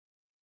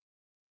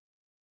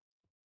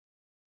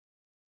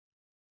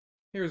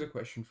Here's a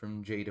question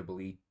from JEE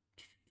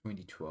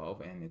 2012,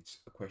 and it's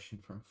a question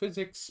from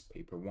Physics,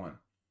 Paper 1.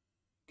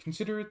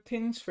 Consider a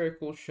thin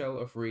spherical shell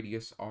of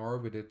radius r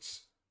with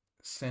its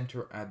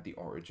center at the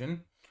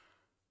origin,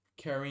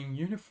 carrying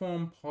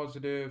uniform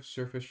positive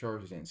surface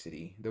charge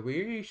density. The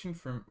variation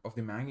of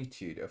the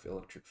magnitude of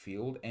electric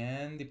field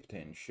and the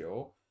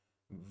potential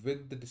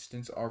with the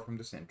distance r from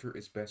the center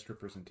is best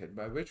represented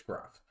by which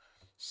graph?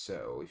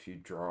 So if you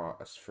draw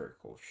a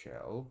spherical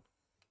shell,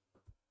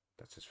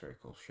 that's a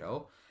spherical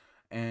shell,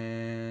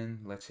 and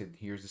let's say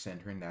here's the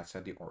center and that's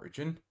at the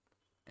origin,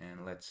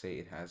 and let's say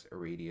it has a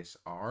radius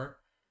r,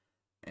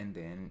 and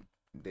then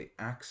the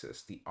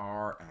axis, the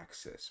r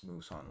axis,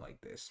 moves on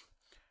like this.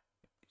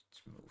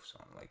 It moves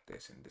on like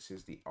this, and this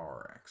is the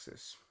r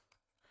axis.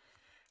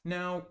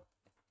 Now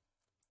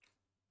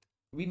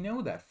we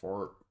know that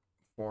for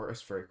a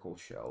spherical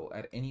shell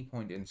at any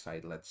point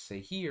inside, let's say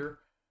here,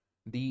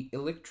 the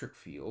electric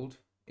field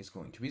is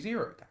going to be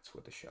 0. That's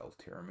what the shell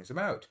theorem is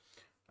about.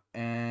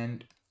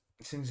 And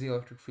since the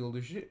electric field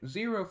is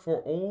 0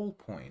 for all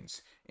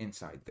points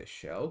inside this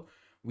shell,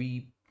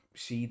 we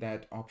see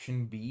that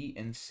option B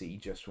and C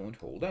just won't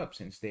hold up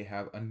since they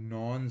have a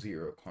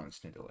non-zero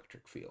constant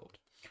electric field.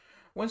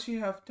 Once you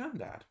have done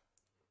that,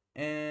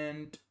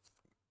 and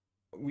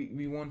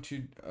we want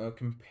to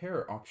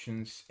compare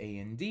options A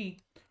and D,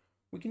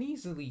 we can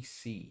easily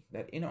see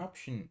that in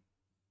option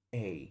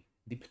A,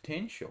 the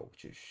potential,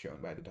 which is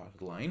shown by the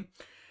dotted line,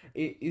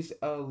 it is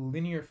a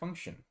linear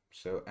function.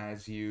 So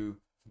as you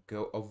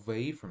go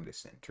away from the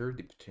center,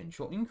 the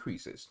potential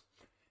increases.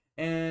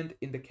 And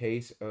in the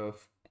case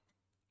of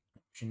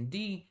option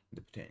D,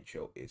 the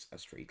potential is a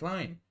straight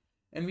line.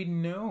 And we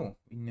know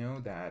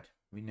that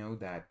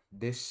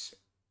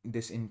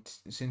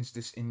since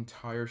this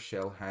entire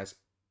shell has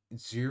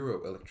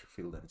 0 electric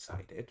field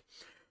inside it,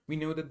 we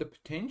know that the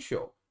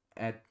potential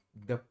at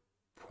the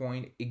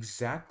point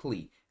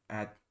exactly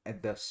at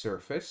the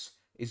surface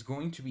is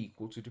going to be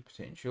equal to the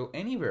potential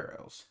anywhere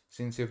else.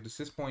 Since if this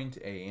is point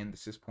A and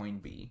this is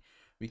point B,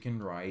 we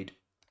can write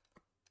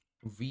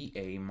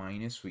VA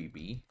minus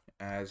VB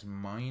as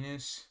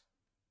minus,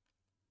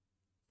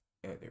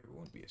 there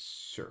won't be a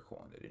circle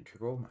on that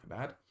integral, my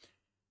bad,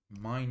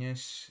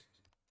 minus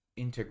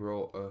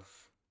integral of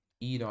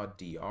E dot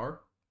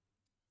dr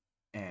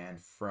and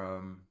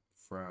from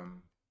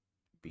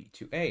B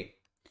to A.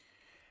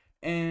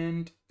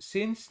 And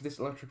since this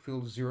electric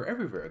field is 0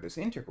 everywhere, this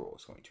integral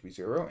is going to be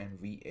 0, and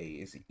VA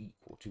is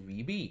equal to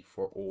VB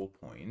for all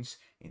points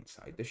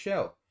inside the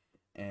shell.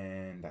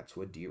 And that's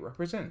what D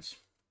represents.